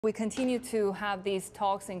We continue to have these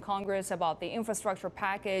talks in Congress about the infrastructure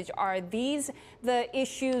package. Are these the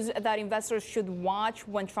issues that investors should watch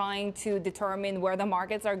when trying to determine where the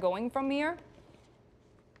markets are going from here?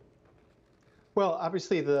 Well,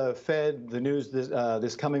 obviously the Fed, the news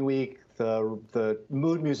this coming week, the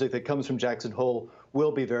mood music that comes from Jackson Hole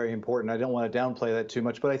will be very important. I don't want to downplay that too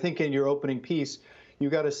much, but I think in your opening piece, you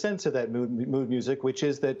got a sense of that mood music, which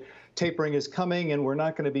is that tapering is coming, and we're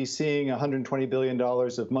not going to be seeing $120 billion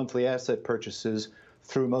of monthly asset purchases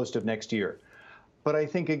through most of next year. But I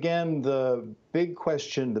think, again, the bigger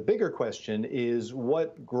question is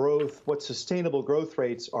what growth, what sustainable growth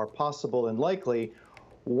rates are possible and likely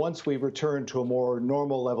once we return to a more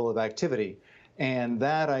normal level of activity. And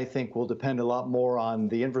that, I think, will depend a lot more on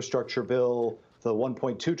the infrastructure bill, the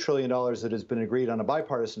 $1.2 trillion that has been agreed on a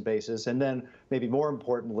bipartisan basis, and then maybe more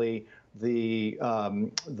importantly, the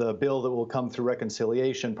bill that will come through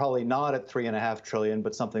reconciliation, probably not at $3.5 trillion,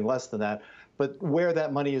 but something less than that. But where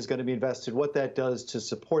that money is going to be invested, what that does to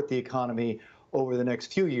support the economy over the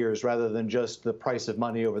next few years, rather than just the price of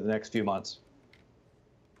money over the next few months.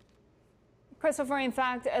 Christopher, in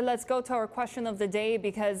fact, let's go to our question of the day,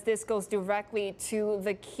 because this goes directly to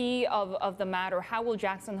the key of the matter. How will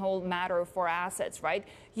Jackson Hole matter for assets, right?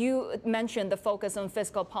 You mentioned the focus on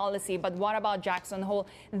fiscal policy, but what about Jackson Hole?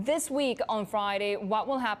 This week on Friday, what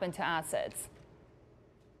will happen to assets?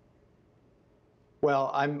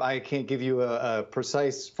 Well, I can't give you a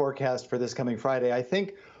precise forecast for this coming Friday. I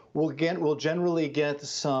think we'll generally get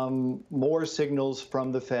some more signals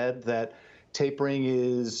from the Fed that tapering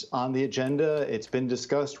is on the agenda. It's been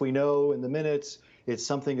discussed, we know, in the minutes. It's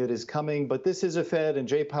something that is coming. But this is a Fed, and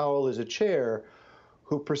Jay Powell is a chair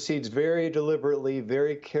who proceeds very deliberately,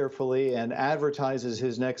 very carefully, and advertises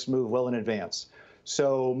his next move well in advance.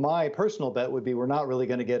 So my personal bet would be we're not really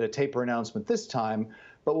going to get a taper announcement this time,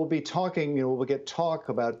 but we'll be talking, we'll get talk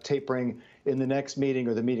about tapering in the next meeting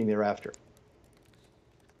or the meeting thereafter.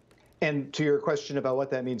 And to your question about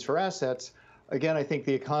what that means for assets, again, I think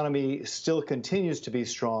the economy still continues to be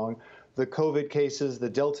strong. The COVID cases, the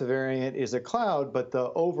Delta variant is a cloud, but the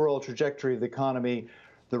overall trajectory of the economy,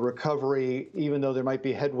 the recovery, even though there might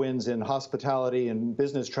be headwinds in hospitality and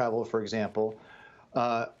business travel, for example,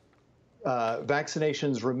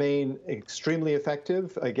 vaccinations remain extremely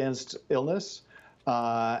effective against illness.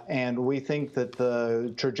 And we think that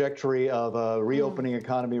the trajectory of a reopening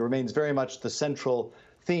economy remains very much the central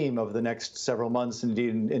theme of the next several months,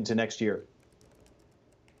 indeed into next year.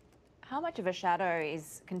 How much of a shadow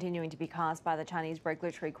is continuing to be cast by the Chinese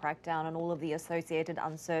regulatory crackdown and all of the associated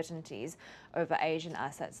uncertainties over Asian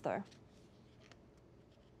assets, though?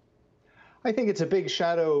 I think it's a big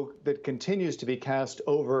shadow that continues to be cast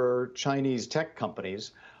over Chinese tech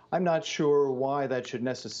companies. I'm not sure why that should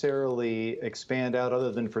necessarily expand out,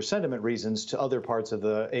 other than for sentiment reasons, to other parts of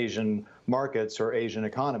the Asian markets or Asian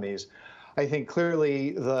economies. I think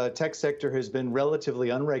clearly the tech sector has been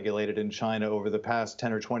relatively unregulated in China over the past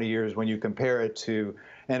 10 or 20 years when you compare it to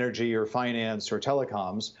energy or finance or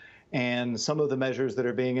telecoms. And some of the measures that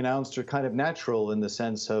are being announced are kind of natural in the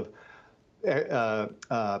sense of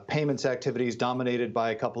payments activities dominated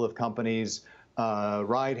by a couple of companies,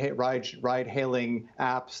 ride-hailing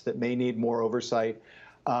apps that may need more oversight.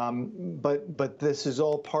 But this is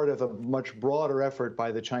all part of a much broader effort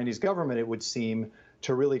by the Chinese government, it would seem,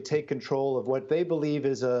 to really take control of what they believe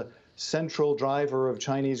is a central driver of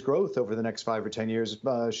Chinese growth over the next 5 or 10 years.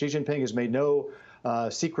 Xi Jinping has made no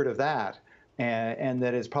secret of that, and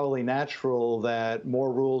that it's probably natural that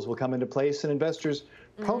more rules will come into place, and investors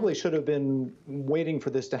probably should have been waiting for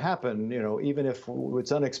this to happen, even if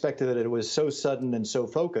it's unexpected that it was so sudden and so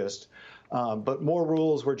focused. But more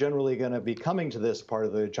rules were generally going to be coming to this part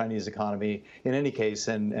of the Chinese economy in any case,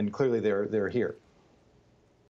 and clearly they're here.